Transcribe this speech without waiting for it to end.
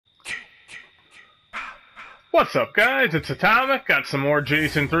What's up, guys? It's Atomic. Got some more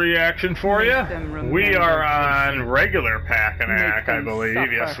Jason 3 action for you. We are on regular Pack-a-Knack, I believe.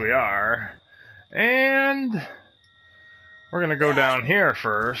 Suffer. Yes, we are. And we're going to go down here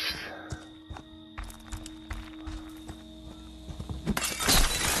first.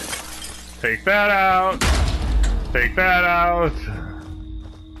 Take that out. Take that out.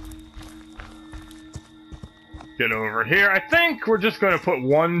 Get over here. I think we're just going to put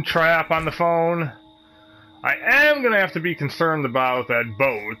one trap on the phone. I am going to have to be concerned about that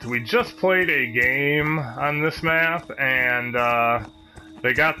boat. We just played a game on this map, and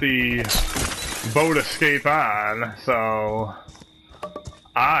they got the boat escape on, so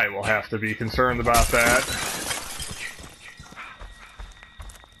I will have to be concerned about that.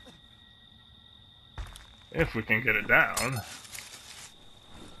 If we can get it down.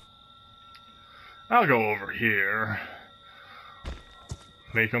 I'll go over here.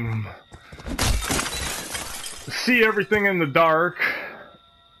 Make them see everything in the dark.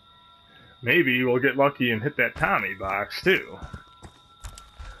 Maybe we'll get lucky and hit that Tommy box too.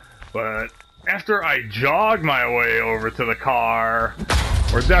 But after I jog my way over to the car,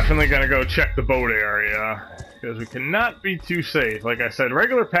 we're definitely going to go check the boat area, because we cannot be too safe. Like I said,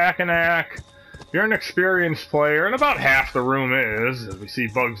 regular Pack-a-Knack, if you're an experienced player, and about half the room is, as we see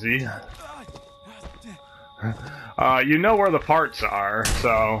Bugsy, you know where the parts are,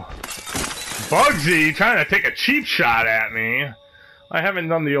 so... Bugsy trying to take a cheap shot at me. I haven't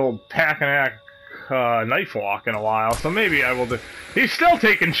done the old Pack-a-Knack knife walk in a while, so maybe I will do... He's still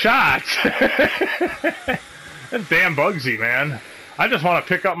taking shots! That damn Bugsy, man. I just want to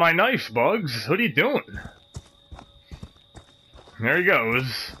pick up my knives, Bugs. What are you doing? There he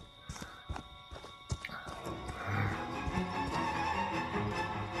goes.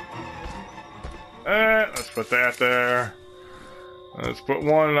 Let's put that there. Let's put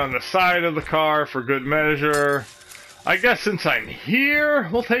one on the side of the car for good measure. I guess since I'm here,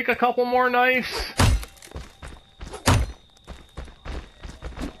 we'll take a couple more knives.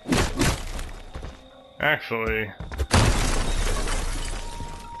 Actually...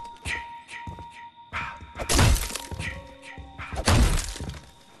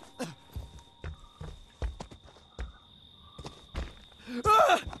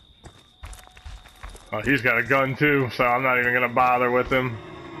 Oh, he's got a gun too, so I'm not even going to bother with him.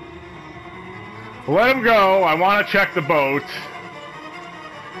 Let him go. I want to check the boat.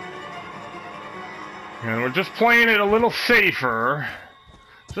 And we're just playing it a little safer,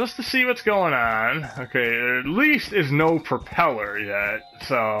 just to see what's going on. Okay, there at least is no propeller yet,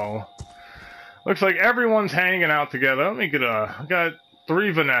 so... Looks like everyone's hanging out together. Let me get I got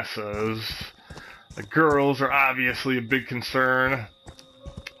 3 Vanessas. The girls are obviously a big concern.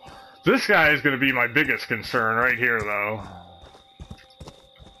 This guy is going to be my biggest concern right here, though.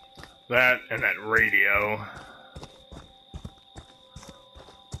 That and that radio.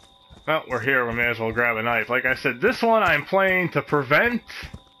 Well, we're here. We may as well grab a knife. Like I said, this one I'm playing to prevent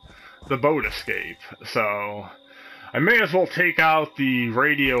the boat escape. So I may as well take out the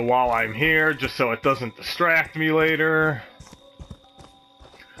radio while I'm here, just so it doesn't distract me later.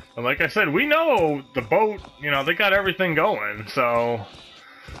 But like I said, we know the boat, you know, they got everything going, so...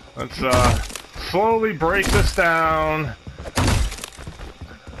 Let's slowly break this down.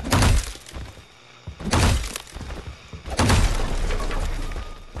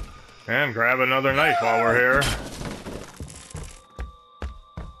 And grab another knife while we're here.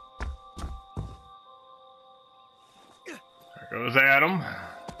 There goes Adam.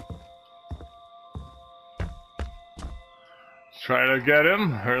 Let's try to get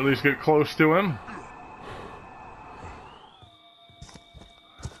him, or at least get close to him.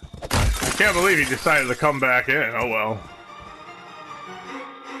 I can't believe he decided to come back in. Oh well.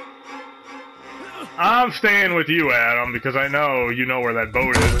 I'm staying with you, Adam, because I know you know where that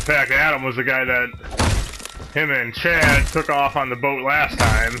boat is. In fact, Adam was the guy that him and Chad took off on the boat last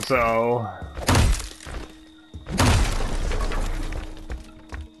time, so...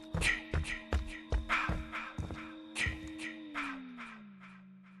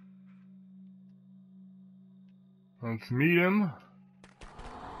 Let's meet him.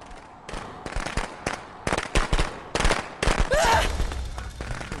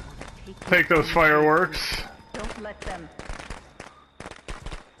 Take those fireworks. Don't let them.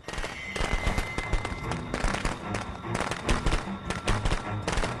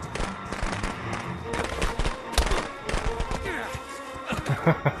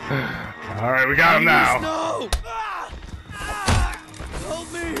 All right, we got him now. No!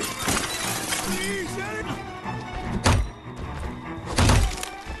 Help me! Please!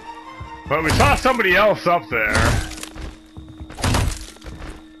 But we saw somebody else up there.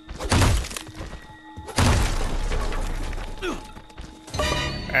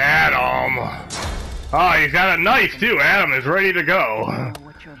 Oh, he's got a knife too. Adam is ready to go.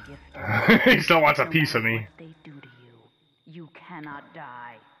 What your gift is. He still wants a piece of me. What they do to you, you cannot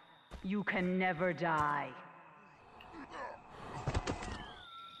die. You can never die.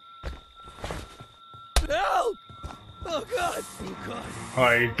 Help! Oh god! Oh god!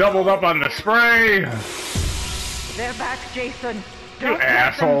 Oh, he doubled up on the spray. They're back, Jason. You Don't let them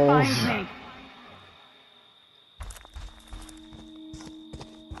assholes. find me.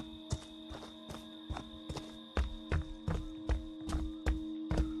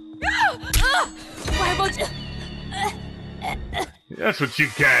 Why won't you? That's what you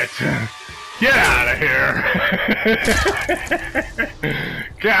get. Get out of here.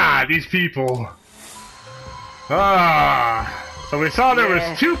 God, these people. So we saw there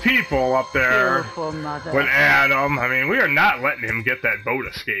was 2 people up there Beautiful mother. with Adam. I mean, we are not letting him get that boat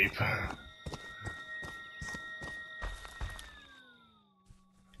escape.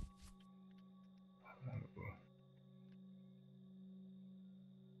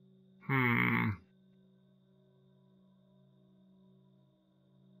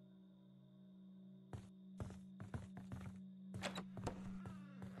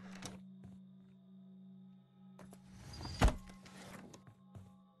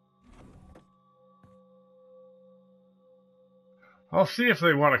 I'll see if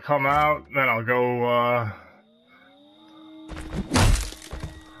they want to come out, then I'll go,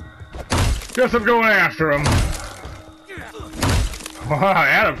 guess I'm going after him. Wow,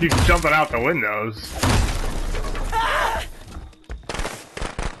 Adam keeps jumping out the windows.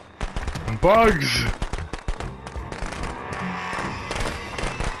 Bugs!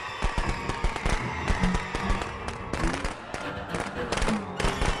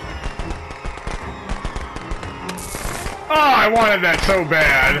 Oh, I wanted that so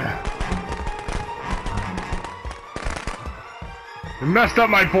bad. You messed up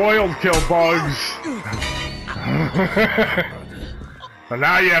my boiled kill, Bugs. So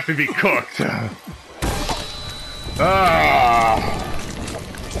now you have to be cooked. Ah.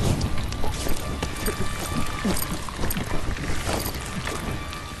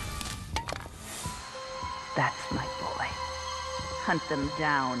 That's my boy. Hunt them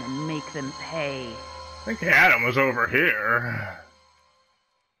down and make them pay. I think Adam was over here.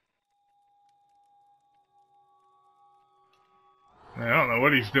 I don't know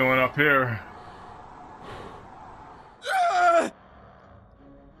what he's doing up here.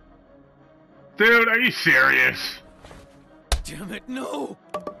 Dude, are you serious? Damn it, no!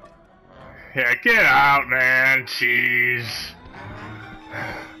 Yeah, get out, man. Jeez.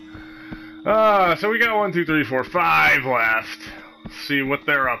 So we got 1, 2, 3, 4, 5 left. Let's see what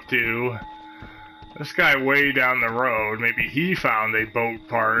they're up to. This guy way down the road, maybe he found a boat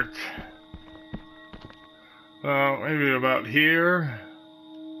part. Maybe about here.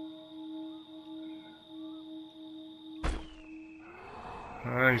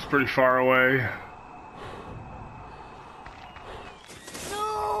 He's pretty far away.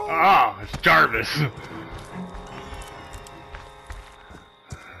 No! Ah, it's Jarvis.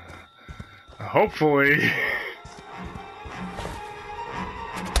 Hopefully.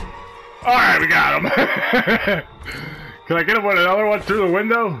 Alright, we got him. Can I get him with another one through the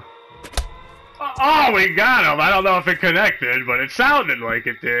window? Oh, we got him. I don't know if it connected, but it sounded like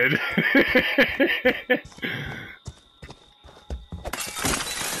it did.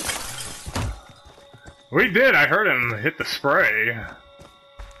 We did. I heard him hit the spray.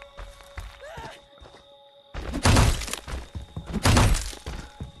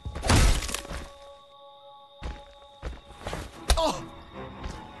 Oh!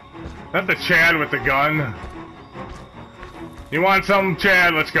 That's the Chad with the gun. You want some,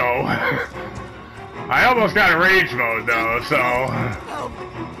 Chad? Let's go. I almost got a rage mode, though, so... Help!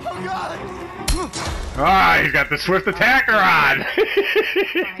 Oh god! Ah, he's got the swift attacker on!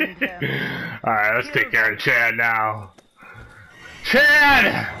 Alright, let's take care of Chad now.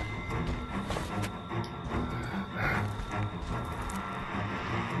 Chad!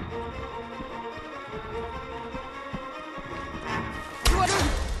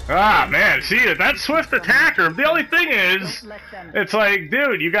 Ah, man, see it? That swift attacker. The only thing is, it's like,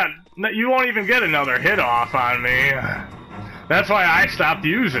 dude, you won't even get another hit off on me. That's why I stopped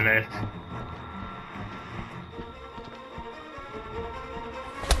using it.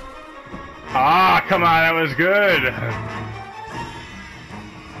 Ah, come on, that was good.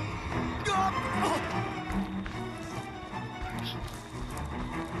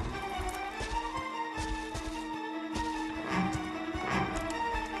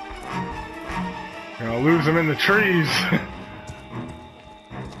 Gonna lose him in the trees.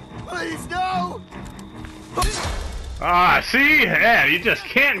 Please, no! Ah, see? Yeah, you just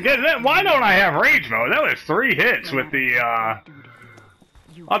can't get it. Why don't I have rage mode? That was 3 hits with the,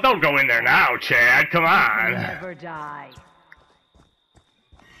 Oh, don't go in there now, Chad. Come on. Never die.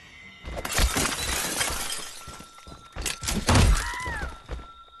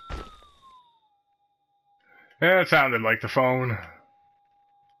 Yeah, it sounded like the phone.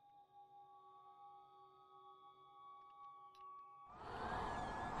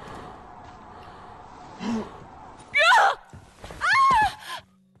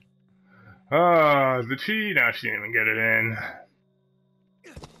 Oh, the cheat? No, she didn't even get it in.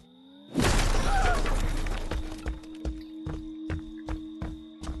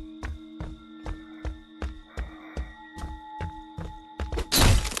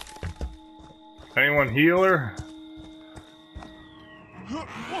 Anyone heal her?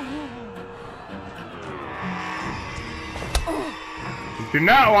 Do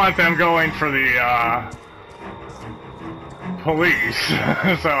not want them going for the, police,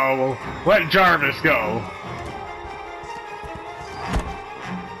 so we'll let Jarvis go.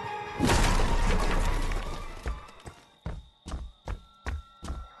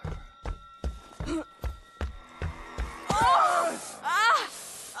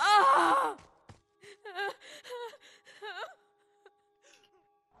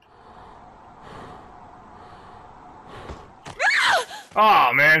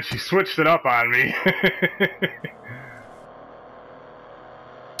 Oh man, she switched it up on me.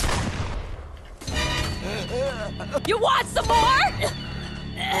 You want some more?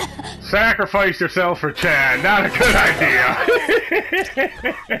 Sacrifice yourself for Chad. Not a good idea.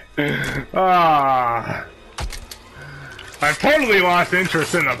 Ah, I've totally lost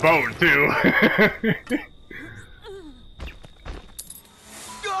interest in the boat too.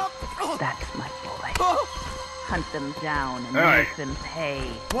 That's my boy. Hunt them down and Alright. make them pay.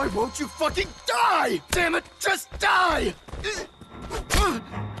 Why won't you fucking die? Damn it, just die!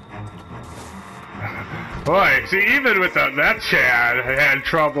 Boy, see, even with that Chad, I had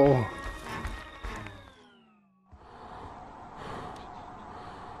trouble.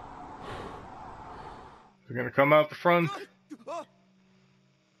 They're gonna come out the front.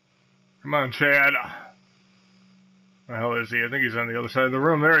 Come on, Chad. Where the hell is he? I think he's on the other side of the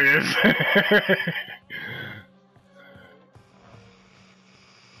room. There he is.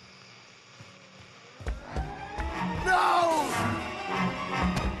 No!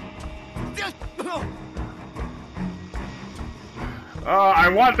 Oh, I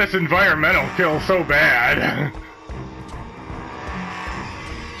want this environmental kill so bad.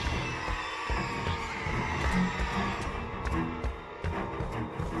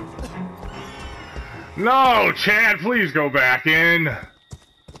 No, Chad, please go back in.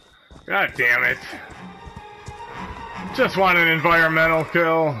 God damn it. Just want an environmental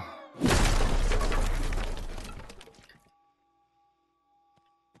kill.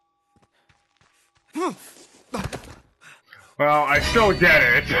 Well, I still get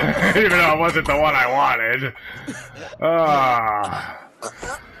it, even though it wasn't the one I wanted.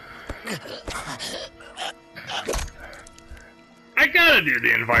 I gotta do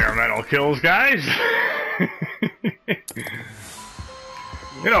the environmental kills, guys.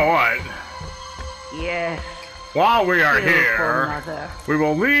 You know what? Yes. While we are Beautiful here, mother. we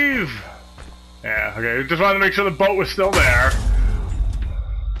will leave. Yeah, okay, just wanted to make sure the boat was still there.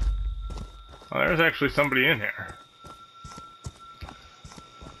 Oh, there's actually somebody in here.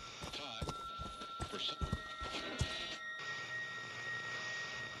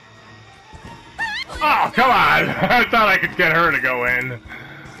 Oh, come on! I thought I could get her to go in.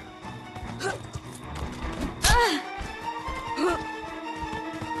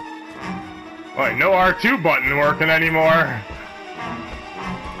 Wait, no R2 button working anymore.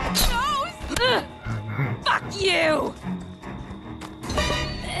 No! Fuck you!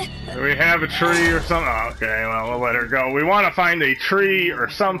 Do we have a tree or something? Oh, okay, well, we'll let her go. We want to find a tree or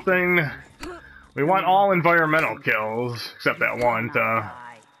something. We want all environmental kills, except that one. Die.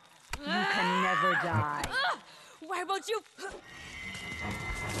 You can never die. Why won't you?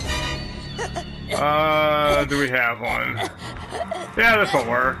 Do we have one? Yeah, this will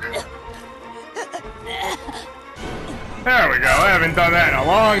work. There we go. I haven't done that in a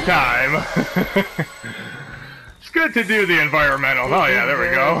long time. It's good to do the environmental. Oh yeah, there we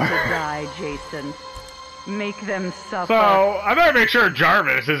go. To die, Jason. Make them suffer. So, I better make sure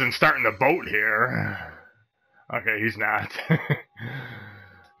Jarvis isn't starting the boat here. Okay, he's not. In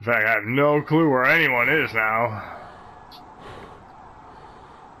fact, I have no clue where anyone is now.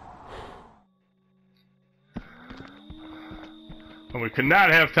 And we could not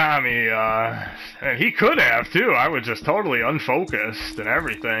have Tommy, and he could have too. I was just totally unfocused and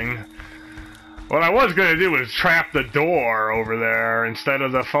everything. What I was gonna do was trap the door over there instead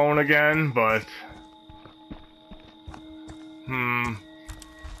of the phone again, but...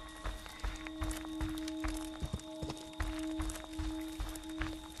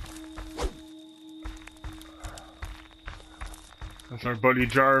 That's our buddy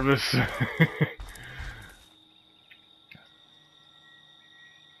Jarvis.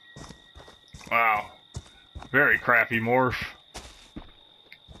 Wow. Very crappy morph.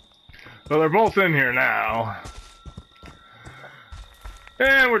 So they're both in here now.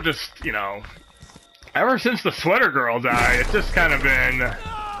 And we're just, you know... Ever since the sweater girl died, it's just kind of been...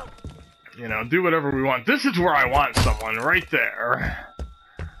 You know, do whatever we want. This is where I want someone, right there.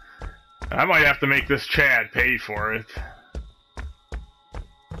 I might have to make this Chad pay for it.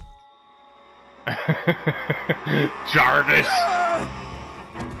 Jarvis.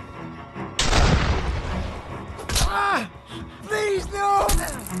 Please, no!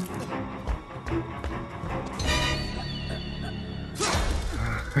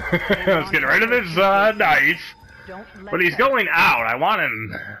 Let's get rid of his knife. But he's going out. I want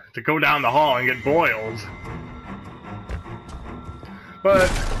him to go down the hall and get boiled. But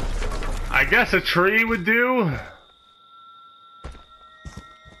I guess a tree would do.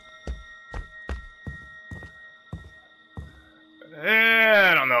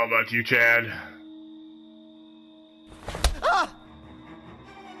 I don't know about you, Chad.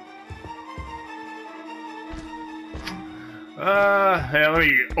 Yeah, let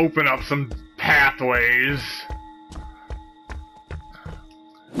me open up some pathways.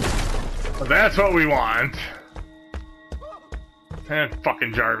 That's what we want. And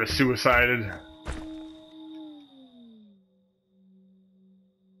fucking Jarvis suicided.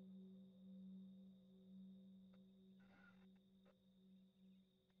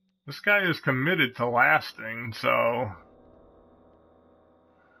 This guy is committed to lasting, so...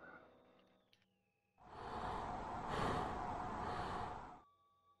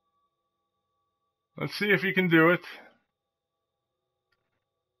 Let's see if he can do it.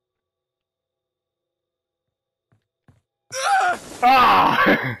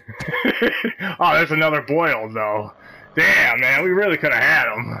 Ah! Oh, there's another boiled, though. Damn, man, we really could have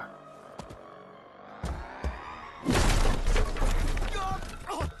had him.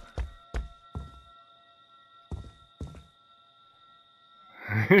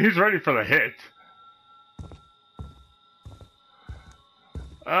 He's ready for the hit.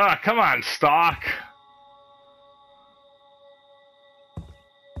 Ah, come on, Stock.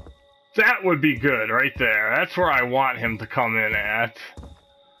 That would be good right there. That's where I want him to come in at.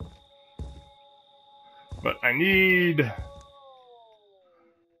 But I need...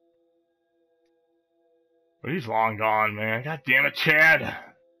 But he's long gone, man. God damn it, Chad.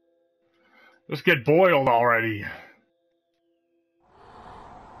 Let's get boiled already.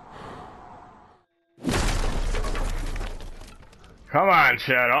 Come on,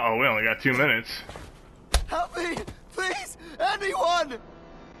 Chad. Uh-oh, we only got 2 minutes. Help me! Please! Anyone!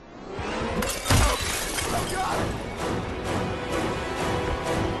 Oh, God!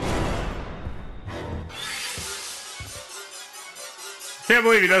 Can't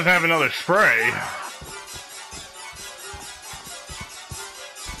believe he doesn't have another spray.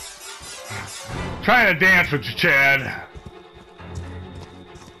 Trying to dance with you, Chad.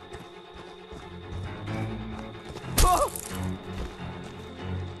 Oh.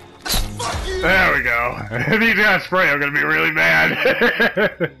 Fuck you! There we go. If he's got a spray, I'm gonna be really mad.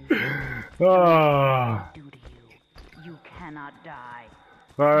 Oh. Do to you. You cannot die.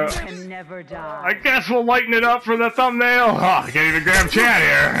 You can never die. I guess we'll lighten it up for the thumbnail. Oh, I can't even grab Chad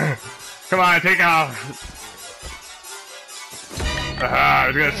here. Come on, take off. I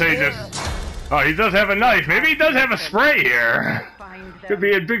was gonna say just... Oh, he does have a knife. Maybe he does have a spray here. Could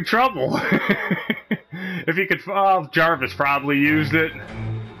be in big trouble. If he could... Oh, Jarvis probably used it.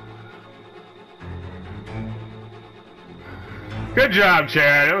 Good job,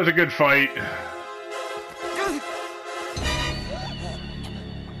 Chad. It was a good fight.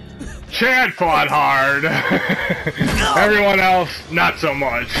 Chad fought hard. Everyone else, not so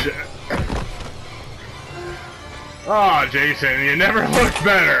much. Oh, Jason, you never looked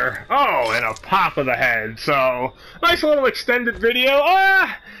better. Oh, and a pop of the head. So, nice little extended video.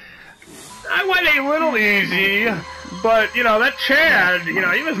 I went a little easy, but, you know, that Chad, you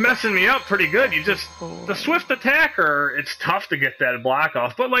know, he was messing me up pretty good. You just, the swift attacker, it's tough to get that block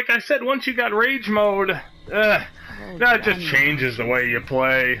off. But like I said, once you got rage mode, that just changes the way you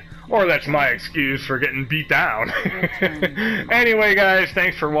play. Or that's my excuse for getting beat down. Anyway, guys,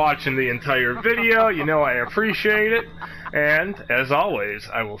 thanks for watching the entire video. You know I appreciate it. And, as always,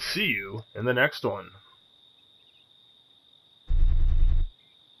 I will see you in the next one.